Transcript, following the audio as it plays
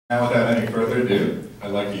Now, without any further ado,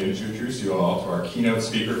 I'd like to introduce you all to our keynote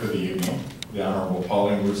speaker for the evening, Leandro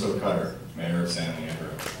Pauline Cutter, Mayor of San Leandro.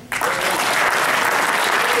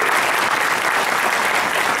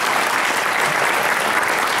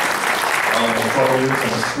 Following 12 years on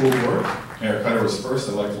the school board, Mayor Cutter was first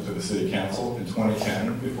elected to the City Council in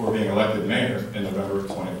 2010 before being elected mayor in November of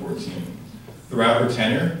 2014. Throughout her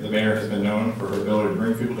tenure, the mayor has been known for her ability to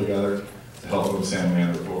bring people together to help move San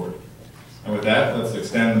Leandro forward. And with that, let's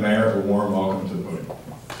extend the mayor a warm welcome to the podium.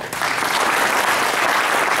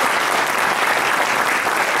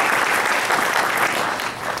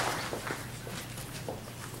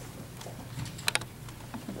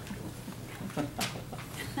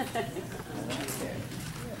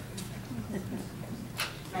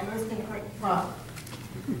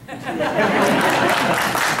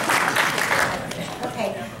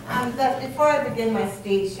 But before I begin my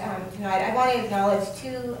speech tonight, I want to acknowledge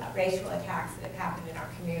two racial attacks that have happened in our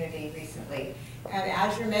community recently. And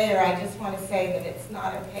as your mayor, I just want to say that it's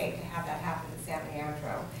not okay to have that happen in San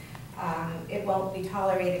Leandro. It won't be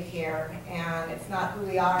tolerated here, and it's not who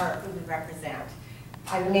we are or who we represent.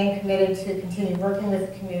 I remain committed to continue working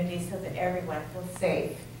with the community so that everyone feels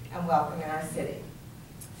safe and welcome in our city.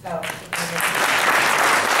 So.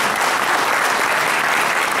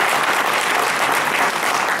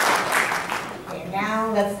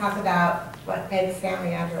 Now let's talk about what makes San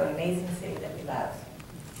Leandro an amazing city that we love.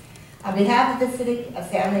 On behalf of the City of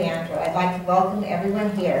San Leandro, I'd like to welcome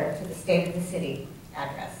everyone here to the State of the City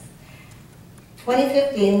address.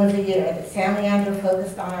 2015 was a year that San Leandro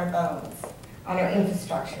focused on our bones, on our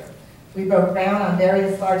infrastructure. We broke ground on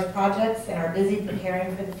various large projects and are busy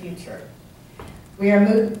preparing for the future. We are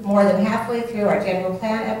more than halfway through our general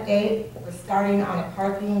plan update. We're starting on a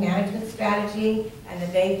parking management strategy and the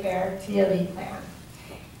Bayfair TOD plan.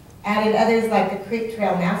 Added others like the Creek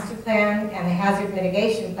Trail Master Plan and the Hazard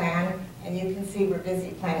Mitigation Plan, and you can see we're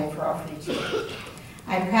busy planning for our future.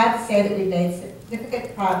 I'm proud to say that we've made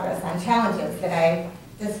significant progress on challenges that I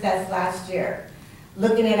discussed last year.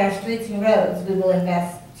 Looking at our streets and roads, we will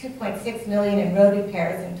invest $2.6 million in road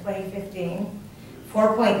repairs in 2015,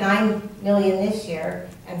 $4.9 million this year,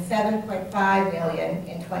 and $7.5 million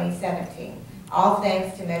in 2017, all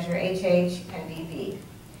thanks to Measure HH and DB.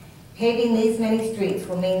 Paving these many streets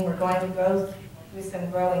will mean we're going to go through some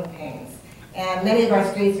growing pains, and many of our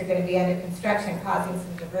streets are going to be under construction, causing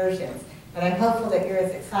some diversions. But I'm hopeful that you're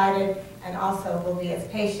as excited and also will be as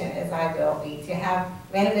patient as I will be to have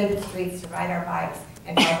renovated streets to ride our bikes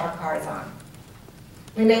and drive our cars on.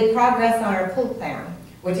 We made progress on our pool plan,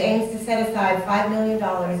 which aims to set aside $5 million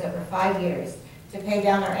over 5 years to pay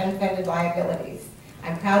down our unfunded liabilities.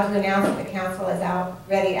 I'm proud to announce that the council has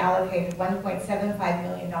already allocated $1.75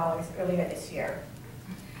 million earlier this year.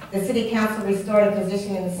 The City Council restored a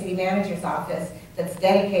position in the City Manager's office that's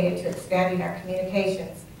dedicated to expanding our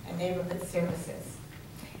communications and neighborhood services.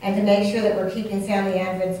 And to make sure that we're keeping San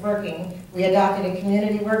Leandrons working, we adopted a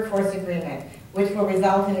community workforce agreement, which will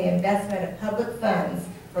result in the investment of public funds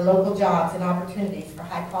for local jobs and opportunities for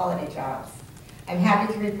high-quality jobs. I'm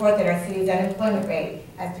happy to report that our city's unemployment rate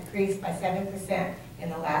has decreased by 7% in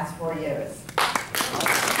the last 4 years.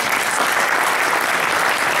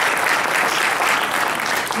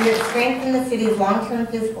 We have strengthened the city's long-term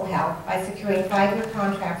fiscal health by securing 5-year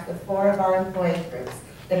contracts with 4 of our employee groups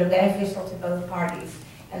that are beneficial to both parties.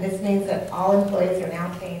 And this means that all employees are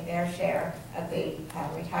now paying their share of the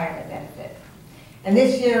retirement benefit. And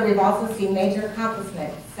this year, we've also seen major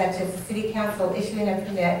accomplishments, such as the City Council issuing a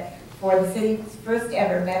permit for the city's first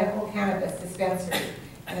ever medical cannabis dispensary,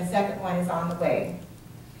 and the second one is on the way.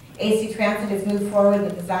 AC Transit has moved forward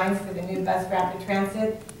with designs for the new bus rapid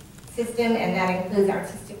transit system, and that includes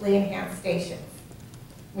artistically enhanced stations.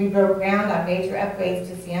 We broke ground on major upgrades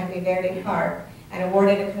to Siempre Verde Park and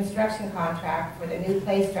awarded a construction contract for the new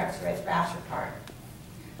play structure at Thrasher Park.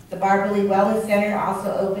 The Barberly Wellness Center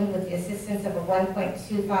also opened with the assistance of a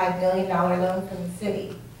 $1.25 million loan from the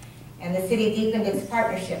city. And the city deepened its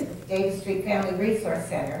partnership with the Davis Street Family Resource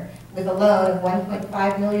Center with a loan of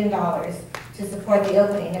 $1.5 million to support the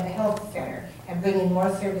opening of a health center and bringing more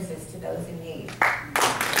services to those in need.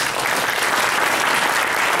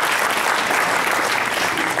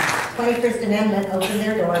 21st Amendment opened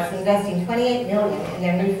their doors, investing $28 million in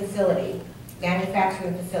their new facility,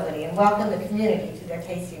 manufacturing facility, and welcomed the community to their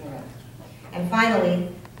tasting room. And finally,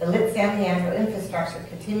 the Lit San Leandro infrastructure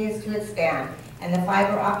continues to expand, and the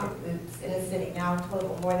fiber optic loops in the city now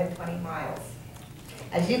total more than 20 miles.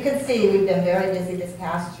 As you can see, we've been very busy this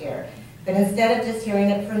past year, but instead of just hearing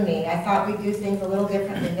it from me, I thought we'd do things a little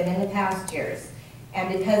differently than in the past years.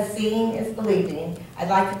 And because seeing is believing, I'd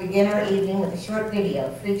like to begin our evening with a short video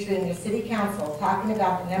featuring the City Council talking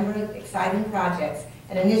about the number of exciting projects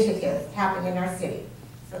and initiatives happening in our city.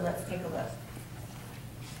 So let's take a look.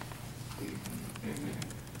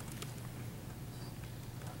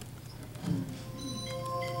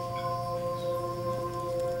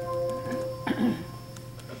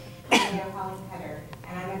 I'm Leandro Pauline Cutter,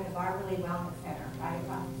 and I'm at the Barberly Wellness Center, right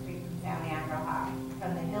across the street from San Leandro High.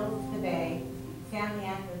 From the hills to the bay, San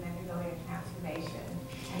Leandro is undergoing a transformation,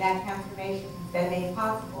 and that transformation has been made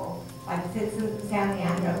possible by the citizens of San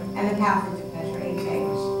Leandro and the passage of Measure A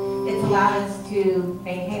change. It's allowed us to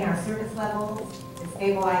maintain our service levels, to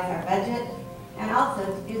stabilize our budget, and also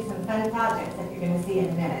to do some fun projects that you're going to see in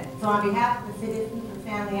a minute. So on behalf of the citizens of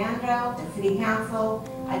San Leandro, the City Council,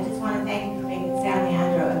 I just want to thank you for making San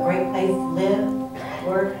Leandro a great place to live,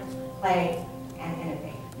 work, play, and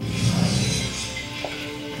innovate.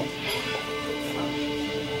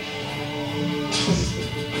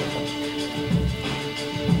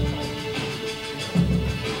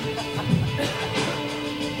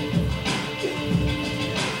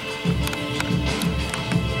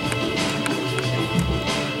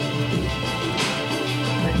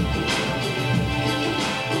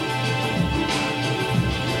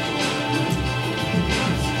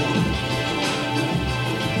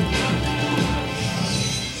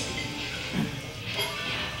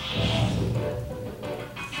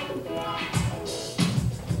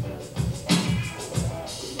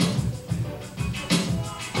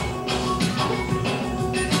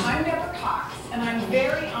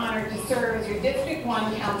 District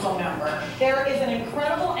 1 council member. There is an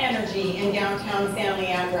incredible energy in downtown San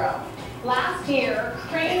Leandro. Last year,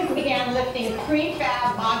 cranes began lifting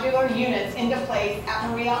prefab modular units into place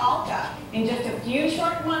at Maria Alta. In just a few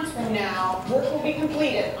short months from now, work will be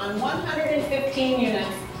completed on 115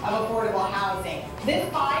 units of affordable housing. This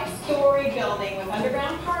 5-story building with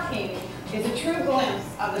underground parking is a true glimpse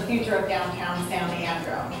of the future of downtown San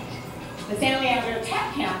Leandro. The San Leandro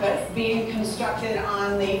Tech Campus, being constructed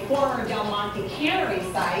on the former Del Monte Cannery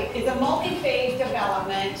site, is a multi-phase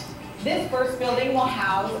development. This first building will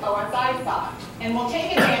house OSI soft and will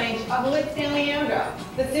take advantage of LIT San Leandro,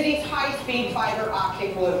 the city's high-speed fiber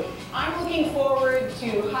optic loop. I'm looking forward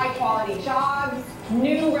to high-quality jobs,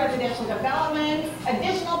 new residential developments,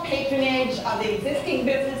 additional patronage of the existing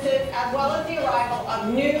businesses, as well as the arrival of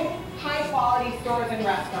new, high-quality stores and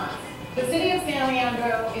restaurants. The city of San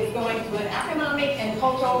Leandro is going through an economic and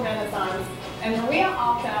cultural renaissance, and Maria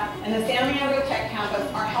Alta and the San Leandro Tech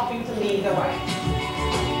Campus are helping to lead the way.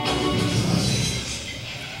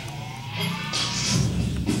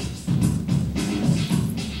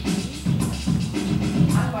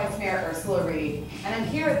 I'm Vice Mayor Ursula Reed, and I'm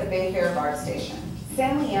here at the Bayfair BART station.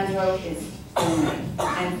 San Leandro is booming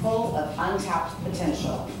and full of untapped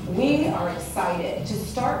potential. We are excited to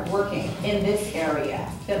start working in this area.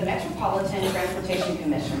 The Metropolitan Transportation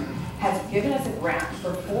Commission has given us a grant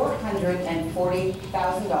for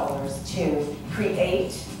 $440,000 to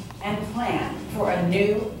create and plan for a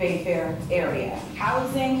new Bayfair area.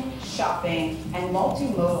 Housing, shopping, and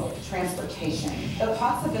multimodal transportation. The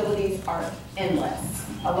possibilities are endless,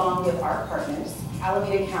 along with our partners,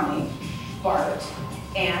 Alameda County, BART,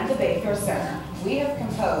 and the Bayfair Center. We have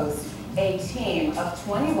composed a team of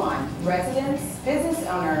 21 residents, business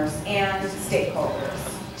owners, and stakeholders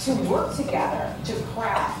to work together to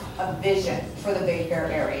craft a vision for the Bayfair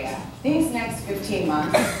area. These next 15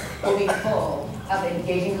 months will be full of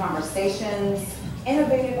engaging conversations,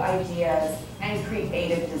 innovative ideas, and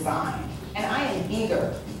creative design. And I am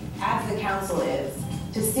eager, as the council is,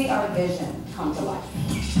 to see our vision come to life.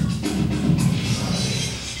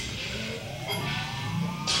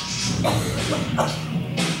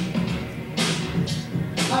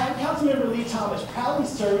 Hi, I'm Councilmember Lee Thomas, proudly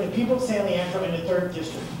serving the people of San Leandro in the 3rd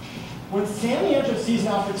District. When San Leandro sees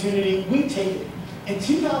an opportunity, we take it. In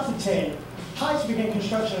 2010, Kaiser began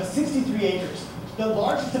construction on 63 acres, the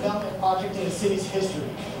largest development project in the city's history.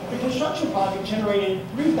 The construction project generated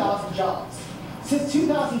 3,000 jobs. Since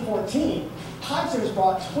 2014, Kaiser has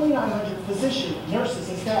brought 2,900 physicians, nurses,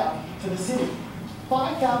 and staff to the city.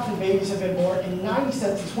 5,000 babies have been born and 90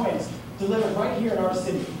 sets of twins delivered right here in our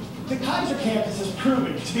city. The Kaiser campus has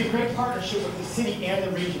proven to be a great partnership with the city and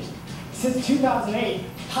the region. Since 2008,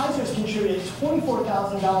 Kaiser has contributed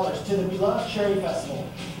 $24,000 to the beloved Cherry Festival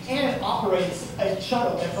and operates a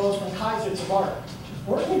shuttle that goes from Kaiser to BART.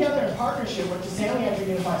 Working together in partnership with the San Leandro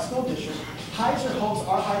Unified School District, Kaiser hosts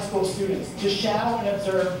our high school students to shadow and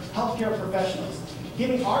observe healthcare professionals,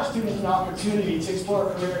 giving our students an opportunity to explore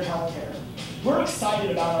a career in healthcare. We're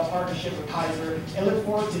excited about our partnership with Kaiser and look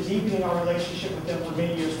forward to deepening our relationship with them for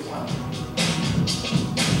many years to come. I'm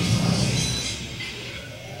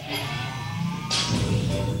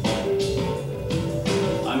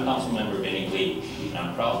Councilmember Vinnie Lee, and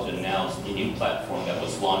I'm proud to announce a new platform that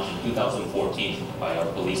was launched in 2014 by our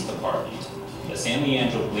police department. The San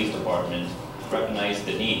Leandro Police Department recognized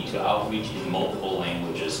the need to outreach in multiple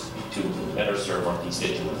languages to better serve our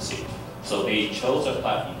constituency. So they chose a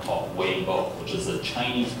platform called Weibo, which is the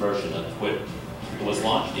Chinese version of Twitter. It was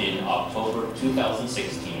launched in October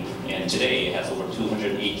 2016, and today it has over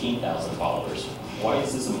 218,000 followers. Why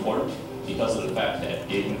is this important? Because of the fact that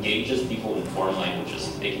it engages people in foreign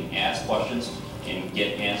languages. They can ask questions and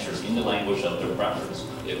get answers in the language of their preference.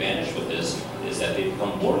 The advantage with this is that they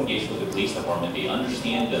become more engaged with the police department. They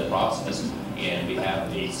understand the process, and we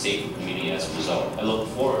have a safer community as a result. I look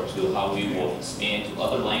forward to how we will expand to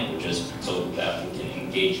other languages so that we can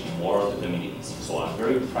engage more of the communities. So I'm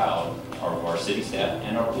very proud of our city staff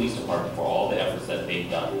and our police department for all the efforts that they've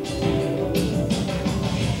done.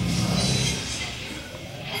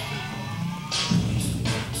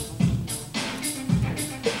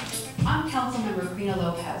 I'm Councilmember Karina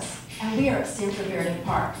Lopez, and we are at Santa Verde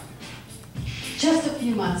Park. Just a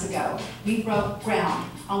few months ago, we broke ground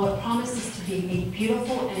on what promises to be a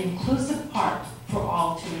beautiful and inclusive park for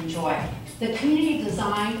all to enjoy. The community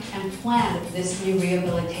designed and planned this new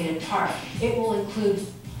rehabilitated park. It will include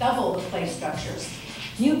double the play structures,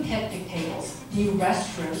 new picnic tables, new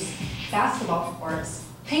restrooms, basketball courts,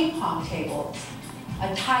 ping pong tables,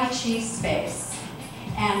 a Tai Chi space,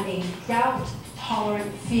 and a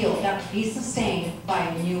drought-tolerant field that will be sustained by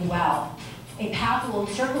a new well. A path will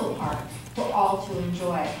encircle the park for all to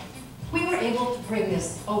enjoy. We were able to bring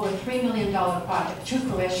this over $3 million project to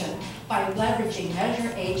fruition by leveraging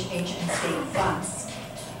Measure H and state funds.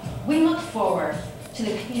 We look forward to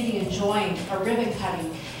the community enjoying a ribbon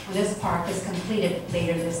cutting when this park is completed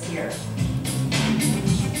later this year.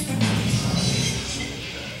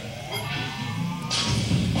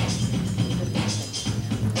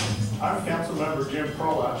 I'm Councilmember Jim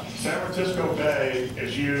Prola. San Francisco Bay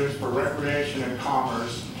is used for recreation and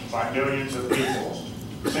commerce by millions of people.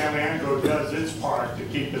 San Leandro does its part to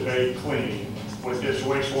keep the bay clean with this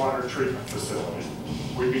wastewater treatment facility.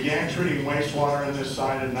 We began treating wastewater in this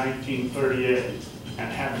site in 1938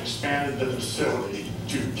 and have expanded the facility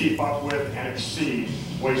to keep up with and exceed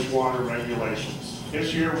wastewater regulations.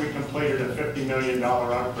 This year we completed a $50 million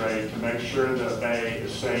upgrade to make sure the bay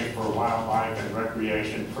is safe for wildlife and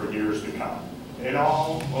recreation for years to come. In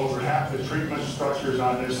all, over half the treatment structures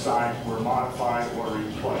on this site were modified or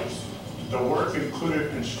replaced. The work included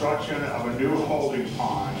construction of a new holding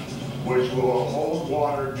pond, which will hold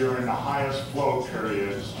water during the highest flow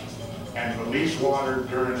periods and release water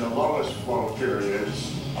during the lowest flow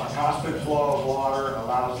periods. A constant flow of water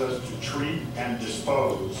allows us to treat and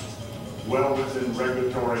dispose well within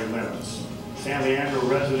regulatory limits. San Leandro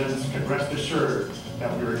residents can rest assured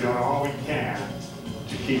that we are doing all we can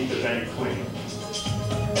to keep the bay clean.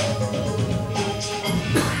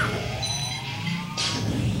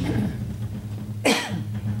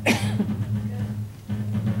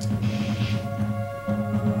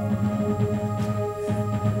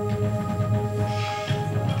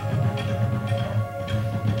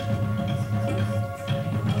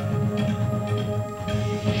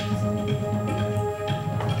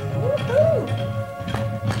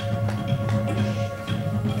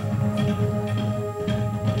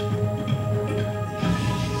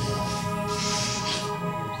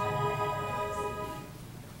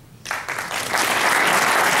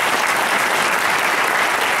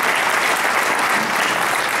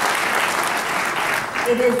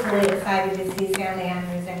 It is really exciting to see San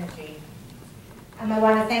Leandro's energy. I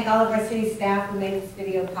want to thank all of our city staff who made this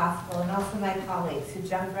video possible, and also my colleagues who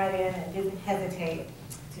jumped right in and didn't hesitate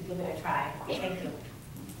to give it a try. Thank you.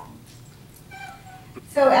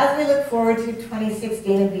 So as we look forward to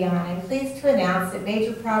 2016 and beyond, I'm pleased to announce that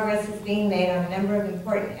major progress is being made on a number of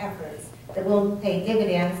important efforts that will pay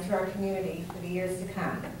dividends to our community for the years to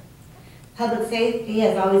come. Public safety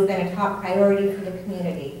has always been a top priority for the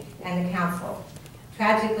community and the council.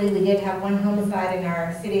 Tragically, we did have one homicide in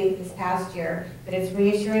our city this past year, but it's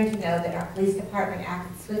reassuring to know that our police department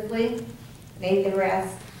acted swiftly, made the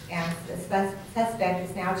arrest, and the suspect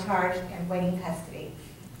is now charged and waiting custody.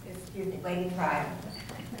 Waiting trial.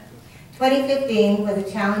 2015 was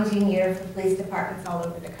a challenging year for police departments all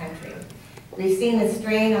over the country. We've seen the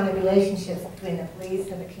strain on the relationships between the police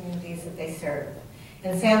and the communities that they serve.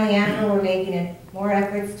 In San Leandro, we're making more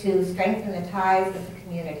efforts to strengthen the ties with the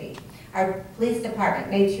community. Our police department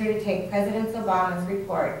made sure to take President Obama's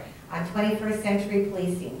report on 21st century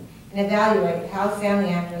policing and evaluate how San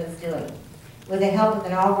Leandro is doing. With the help of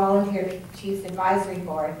an all-volunteer Chiefs Advisory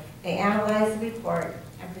Board, they analyzed the report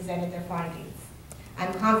and presented their findings.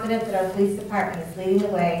 I'm confident that our police department is leading the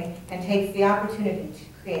way and takes the opportunity to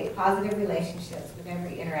create positive relationships with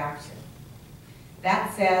every interaction.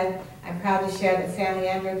 That said, I'm proud to share that San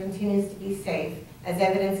Leandro continues to be safe, as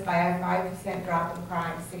evidenced by our 5% drop in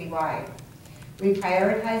crime citywide. We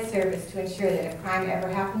prioritize service to ensure that if crime ever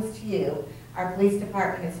happens to you, our police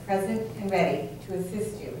department is present and ready to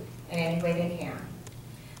assist you in any way they can.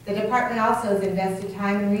 The department also has invested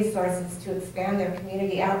time and resources to expand their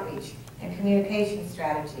community outreach and communication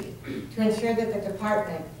strategy to ensure that the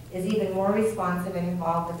department is even more responsive and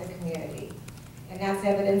involved with the community. And that's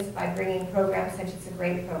evidenced by bringing programs such as the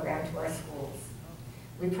GREAT program to our schools.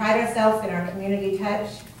 We pride ourselves in our community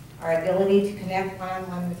touch, our ability to connect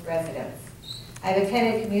one-on-one with residents. I've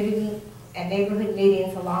attended community and neighborhood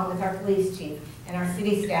meetings along with our police chief and our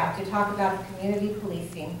city staff to talk about community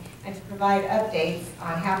policing and to provide updates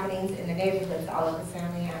on happenings in the neighborhoods all over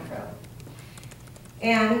San Leandro.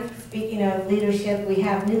 And speaking of leadership, we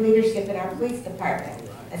have new leadership in our police department.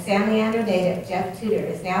 A San Leandro native, Jeff Tudor,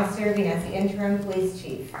 is now serving as the interim police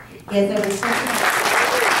chief. He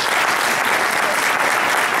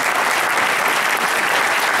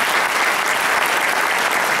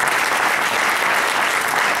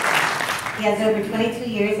has over 22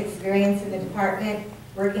 years experience in the department,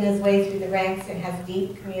 working his way through the ranks, and has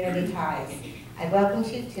deep community ties. I welcome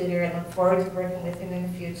Chief Tudor and look forward to working with him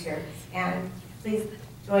in the future. And please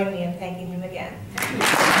join me in thanking him again.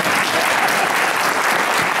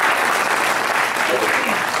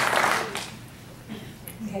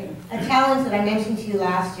 Okay. A challenge that I mentioned to you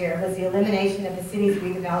last year was the elimination of the city's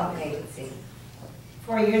redevelopment agency.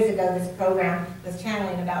 4 years ago, this program was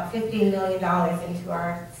channeling about $15 million into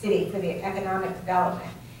our city for the economic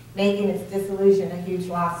development, making its dissolution a huge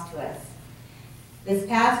loss to us. This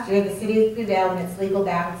past year, the city has prevailed in its legal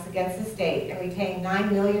battles against the state and retained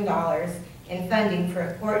 $9 million in funding for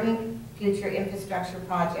important future infrastructure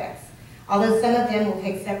projects. Although some of them will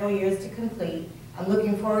take several years to complete, I'm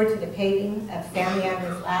looking forward to the paving of San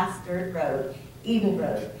Leandro's last dirt road, Eden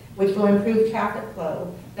Road, which will improve traffic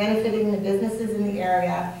flow, benefiting the businesses in the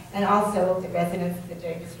area and also the residents of the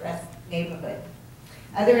Jacobs Rest neighborhood.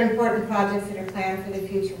 Other important projects that are planned for the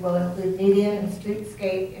future will include median and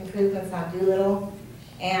streetscape improvements on Doolittle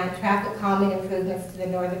and traffic calming improvements to the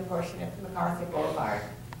northern portion of MacArthur Boulevard.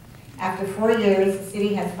 After 4 years, the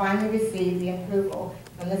city has finally received the approval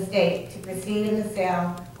from the state to proceed in the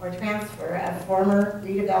sale or transfer of former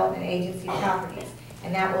redevelopment agency properties,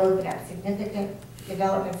 and that will open up significant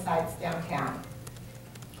development sites downtown.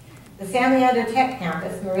 The San Leandro Tech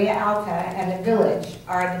Campus, Maria Alta, and the Village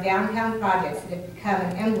are the downtown projects that have become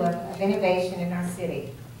an emblem of innovation in our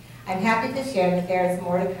city. I'm happy to share that there is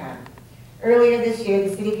more to come. Earlier this year,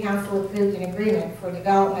 the City Council approved an agreement for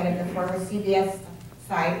development of the former CBS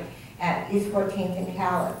site at East 14th and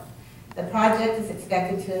Calais. The project is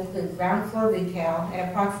expected to include ground floor retail and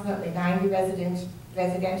approximately 90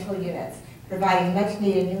 residential units, providing much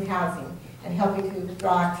needed new housing and helping to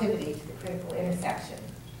draw activity to the critical intersection.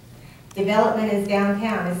 Development is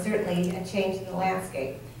downtown is certainly a change in the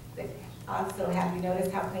landscape, but also have you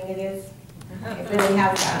noticed how clean it is? It really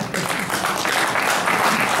has done.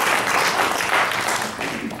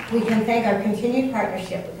 We can thank our continued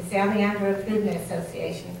partnership with the San Leandro Improvement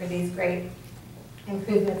Association for these great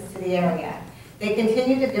improvements to the area. They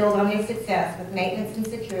continue to build on their success with maintenance and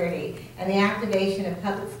security and the activation of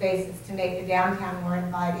public spaces to make the downtown more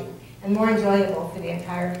inviting and more enjoyable for the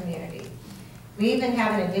entire community. We even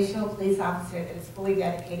have an additional police officer that is fully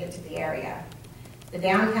dedicated to the area. The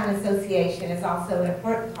Downtown Association is also an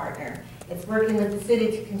important partner. It's working with the city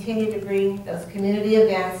to continue to bring those community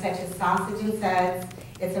events such as Sausage and Suds,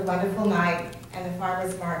 It's a Wonderful Night, and the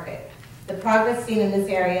Farmers Market. The progress seen in this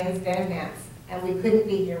area has been immense, and we couldn't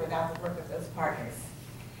be here without the work of those partners.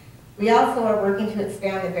 We also are working to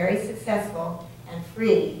expand a very successful and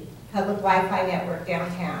free public Wi-Fi network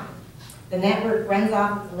downtown. The network runs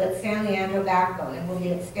off of the Lit San Leandro backbone and will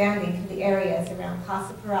be expanding to the areas around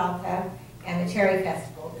Casa Peralta and the Cherry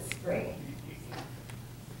Festival this spring.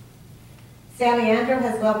 San Leandro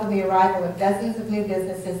has welcomed the arrival of dozens of new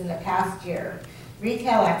businesses in the past year.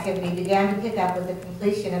 Retail activity began to pick up with the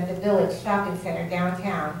completion of the Village Shopping Center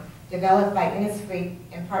downtown, developed by Innisfree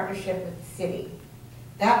in partnership with the city.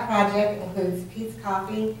 That project includes Pete's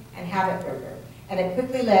Coffee and Habit Burger, and it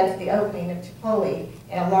quickly led to the opening of Chipotle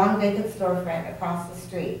in a long vacant storefront across the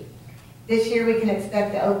street. This year we can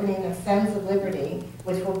expect the opening of Sons of Liberty,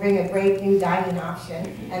 which will bring a great new dining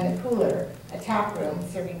option, and the Cooler, a tap room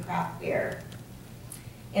serving craft beer.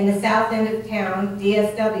 In the south end of town,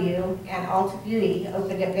 DSW and Ulta Beauty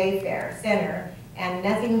opened at Bayfair Center, and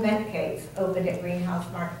Nothing But Cakes opened at Greenhouse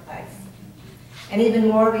Marketplace. And even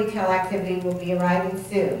more retail activity will be arriving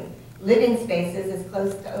soon. Living Spaces is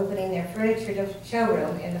close to opening their furniture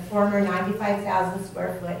showroom in the former 95,000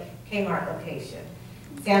 square foot Kmart location.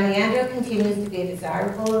 San Leandro continues to be a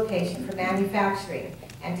desirable location for manufacturing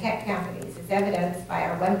and tech companies, as evidenced by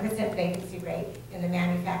our 1% vacancy rate in the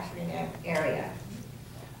manufacturing area.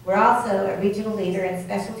 We're also a regional leader in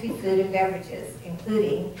specialty food and beverages,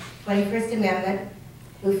 including 21st Amendment,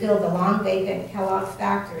 who filled the long vacant Kellogg's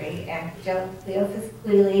factory, and Cleophas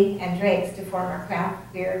Quealy and Drake's to form our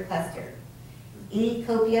craft beer cluster.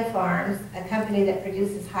 Ecopia Farms, a company that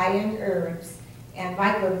produces high-end herbs and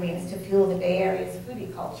microgreens to fuel the Bay Area's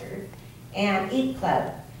foodie culture. And Eat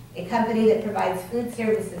Club, a company that provides food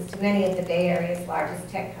services to many of the Bay Area's largest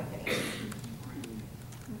tech companies.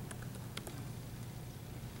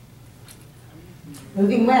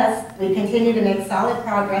 Moving west, we continue to make solid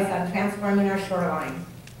progress on transforming our shoreline.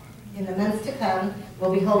 In the months to come,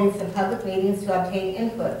 we'll be holding some public meetings to obtain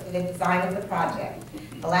input for the design of the project.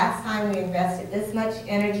 The last time we invested this much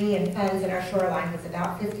energy and funds in our shoreline was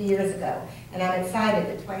about 50 years ago, and I'm excited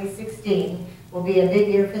that 2016 will be a big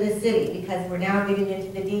year for the city because we're now getting into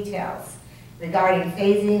the details regarding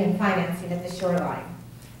phasing and financing of the shoreline.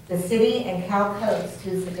 The city and Cal Coast,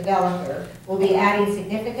 who's the developer, will be adding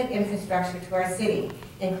significant infrastructure to our city,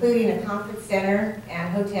 including a conference center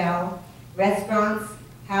and hotel, restaurants,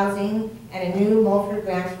 housing, and a new Mulford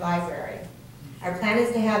Branch library. Our plan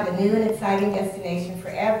is to have the new and exciting destination for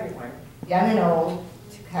everyone, young and old,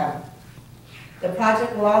 to come. The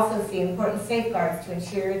project will also see important safeguards to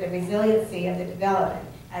ensure the resiliency of the development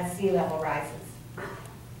as sea level rises.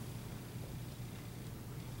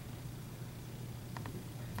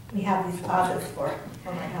 We have these closets for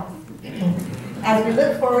my health. As we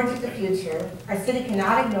look forward to the future, our city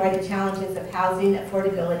cannot ignore the challenges of housing,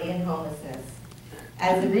 affordability, and homelessness.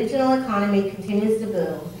 As the regional economy continues to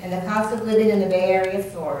boom and the cost of living in the Bay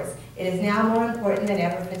Area soars, it is now more important than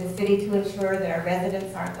ever for the city to ensure that our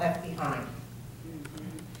residents aren't left behind.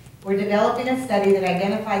 We're developing a study that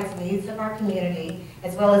identifies the needs of our community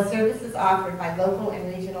as well as services offered by local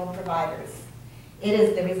and regional providers. It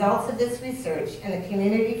is the results of this research and the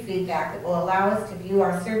community feedback that will allow us to view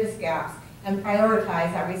our service gaps and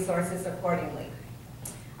prioritize our resources accordingly.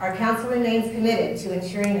 Our council remains committed to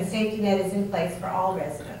ensuring a safety net is in place for all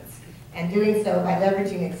residents, and doing so by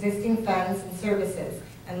leveraging existing funds and services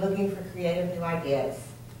and looking for creative new ideas.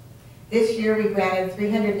 This year we granted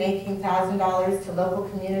 $318,000 to local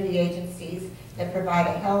community agencies that provide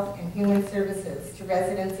health and human services to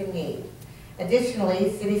residents in need.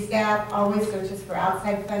 Additionally, city staff always searches for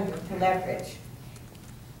outside funding to leverage.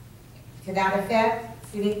 To that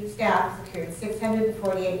effect, city staff secured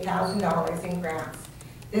 $648,000 in grants.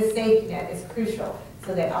 This safety net is crucial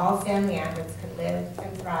so that all San Leandrons can live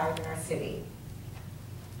and thrive in our city.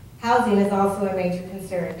 Housing is also a major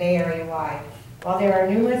concern Bay Area-wide. While there are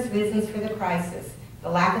numerous reasons for the crisis, the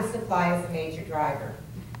lack of supply is a major driver.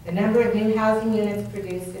 The number of new housing units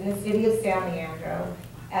produced in the city of San Leandro,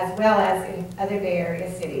 as well as in other Bay Area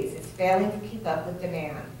cities, is failing to keep up with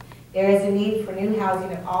demand. There is a need for new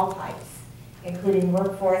housing of all types, including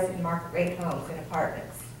workforce and market rate homes and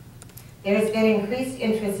apartments. There has been increased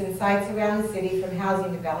interest in sites around the city from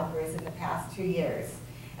housing developers in the past 2 years.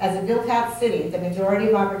 As a built-out city, the majority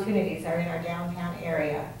of opportunities are in our downtown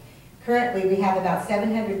area. Currently, we have about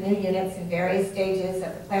 700 new units in various stages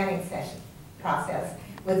of the planning process,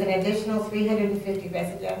 with an additional 350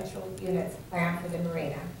 residential units planned for the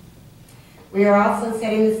marina. We are also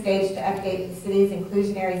setting the stage to update the city's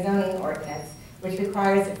inclusionary zoning ordinance, which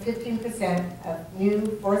requires that 15% of new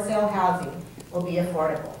for-sale housing will be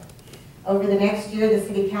affordable. Over the next year, the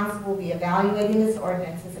City Council will be evaluating this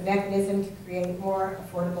ordinance as a mechanism to create more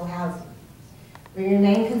affordable housing. We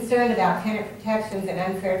remain concerned about tenant protections and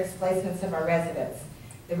unfair displacements of our residents.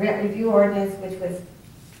 The rent review ordinance, which was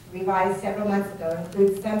revised several months ago,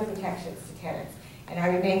 includes some protections to tenants, and I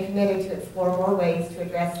remain committed to explore more ways to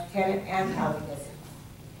address tenant and housing issues.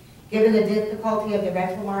 Given the difficulty of the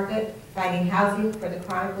rental market, finding housing for the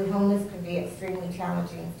chronically homeless can be extremely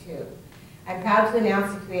challenging too. I'm proud to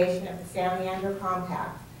announce the creation of the San Leandro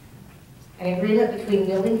Compact, an agreement between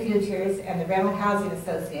Building Futures and the Rental Housing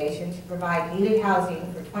Association to provide needed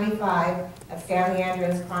housing for 25 of San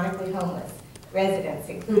Leandro's chronically homeless residents,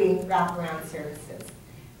 including wraparound services.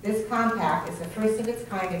 This compact is the first of its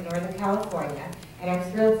kind in Northern California, and I'm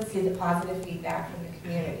thrilled to see the positive feedback from the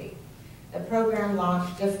community. The program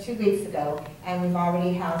launched just 2 weeks ago, and we've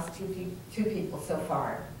already housed two people so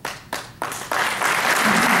far.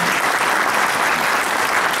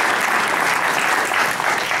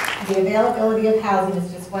 the availability of housing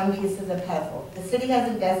is just one piece of the puzzle. The city has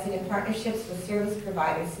invested in partnerships with service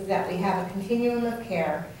providers so that we have a continuum of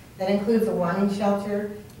care that includes a warming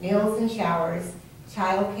shelter, meals and showers,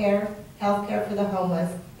 child care, health care for the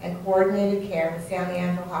homeless, and coordinated care with San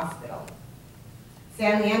Leandro Hospital.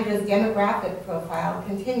 San Leandro's demographic profile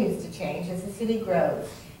continues to change as the city grows,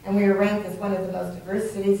 and we are ranked as one of the most diverse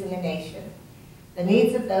cities in the nation. The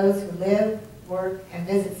needs of those who live, work, and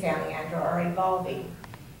visit San Leandro are evolving,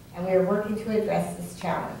 and we are working to address this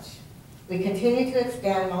challenge. We continue to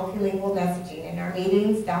expand multilingual messaging in our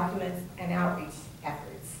meetings, documents, and outreach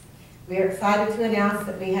efforts. We are excited to announce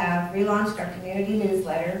that we have relaunched our community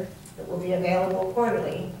newsletter that will be available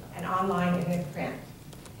quarterly and online and in print.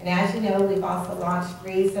 And as you know, we've also launched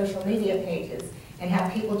 3 social media pages and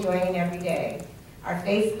have people joining every day. Our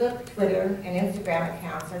Facebook, Twitter, and Instagram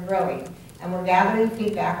accounts are growing, and we're gathering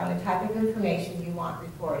feedback on the type of information you want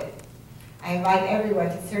reported. I invite everyone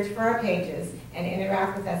to search for our pages and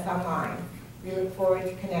interact with us online. We look forward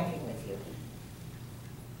to connecting with you.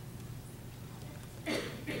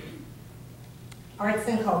 Arts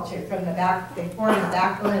and culture they form the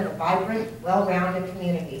backbone of a vibrant, well-rounded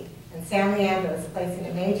community, and San Leandro is placing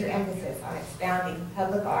a major emphasis on expanding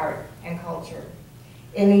public art and culture.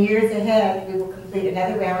 In the years ahead, we will complete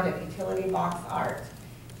another round of utility box art,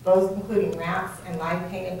 both including wraps and live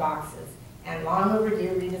painted boxes, and long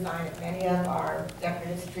overdue redesign of many of our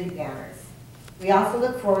decorative street banners. We also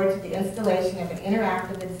look forward to the installation of an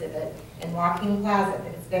interactive exhibit in Joaquin Plaza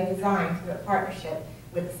that has been designed through a partnership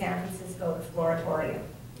with the San Francisco Exploratorium.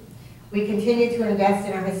 We continue to invest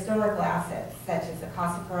in our historical assets, such as the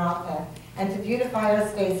Casa Peralta, and to beautify our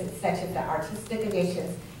spaces, such as the artistic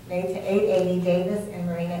additions made to 880 Davis and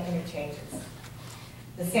Marina interchanges.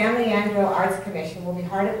 The San Leandro Arts Commission will be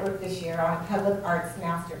hard at work this year on a public arts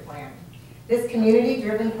master plan. This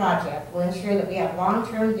community-driven project will ensure that we have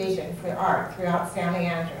long-term vision for art throughout San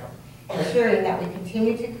Leandro, ensuring that we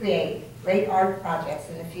continue to create great art projects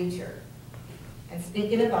in the future. And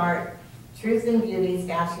speaking of art, Truth and Beauty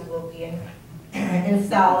statue will be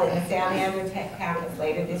installed in the San Leandro Tech campus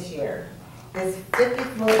later this year. This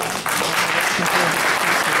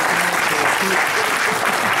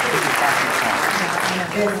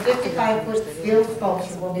 55-foot steel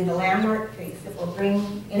sculpture will be the landmark piece that will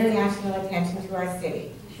bring international attention to our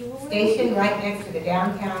city. Stationed right next to the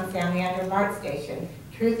downtown San Leandro BART station,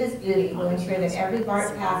 Truth is Beauty will ensure that every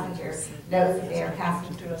BART passenger knows that they are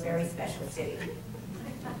passing through a very special city.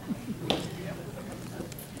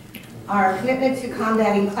 Our commitment to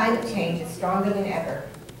combating climate change is stronger than ever.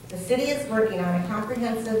 The city is working on a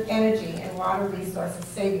comprehensive energy and water resources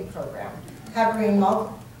saving program covering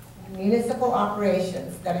multiple municipal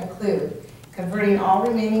operations that include converting all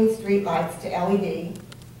remaining street lights to LED,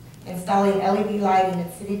 installing LED lighting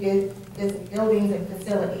in city buildings and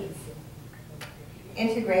facilities,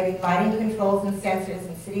 integrating lighting controls and sensors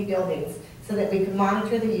in city buildings so that we can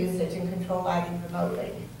monitor the usage and control lighting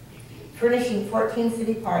remotely, furnishing 14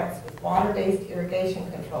 city parks with water-based irrigation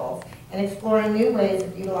controls and exploring new ways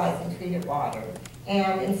of utilizing treated water,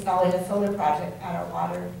 and installing a solar project at our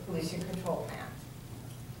water pollution control plant.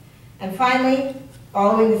 And finally,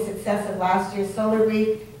 following the success of last year's Solar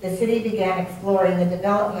Week, the city began exploring the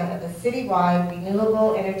development of a citywide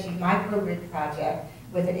renewable energy microgrid project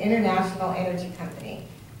with an international energy company,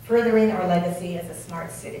 furthering our legacy as a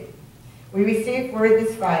smart city. We received word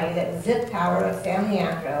this Friday that the Zip Power of San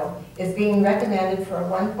Leandro is being recommended for a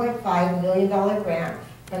 $1.5 million grant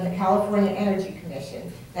from the California Energy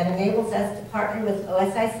Commission that enables us to partner with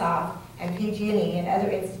OSIsoft and PG&E and other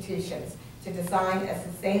institutions to design a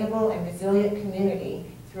sustainable and resilient community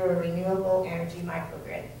through a renewable energy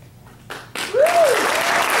microgrid.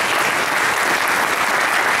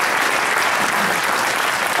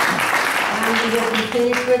 And we will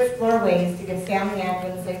continue to explore ways to give San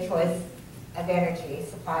Leandrons a choice of energy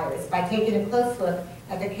suppliers by taking a close look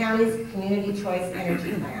at the county's Community Choice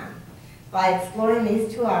Energy Plan. By exploring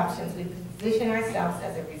these 2 options, we position ourselves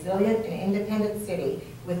as a resilient and independent city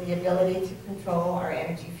with the ability to control our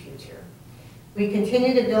energy future. We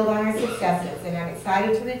continue to build on our successes, and I'm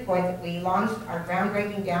excited to report that we launched our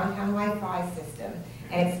groundbreaking downtown Wi-Fi system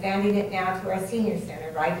and expanding it now to our senior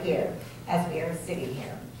center right here as we are sitting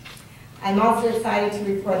here. I'm also excited to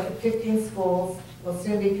report that 15 schools will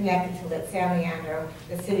soon be connected to Lit San Leandro,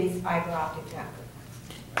 the city's fiber optic network.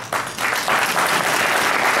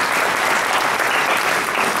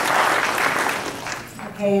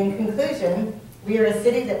 Okay, in conclusion, we are a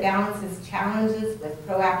city that balances challenges with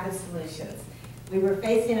proactive solutions. We were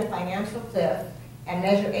facing a financial cliff, and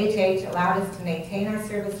Measure HH allowed us to maintain our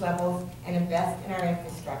service levels and invest in our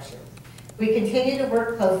infrastructure. We continue to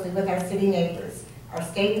work closely with our city neighbors. our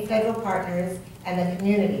state and federal partners, and the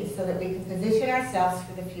community so that we can position ourselves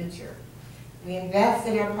for the future. We invest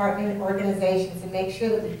in our partner organizations and make sure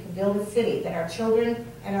that we can build a city that our children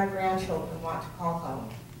and our grandchildren want to call home.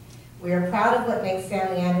 We are proud of what makes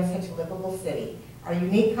San Leandro such a livable city. Our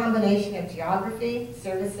unique combination of geography,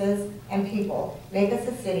 services, and people make us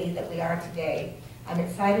a city that we are today. I'm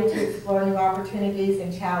excited to explore new opportunities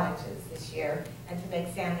and challenges this year and to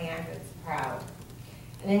make San Leandro proud.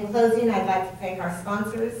 And in closing, I'd like to thank our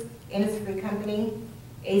sponsors, Innisfree Company,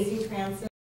 AC Transit,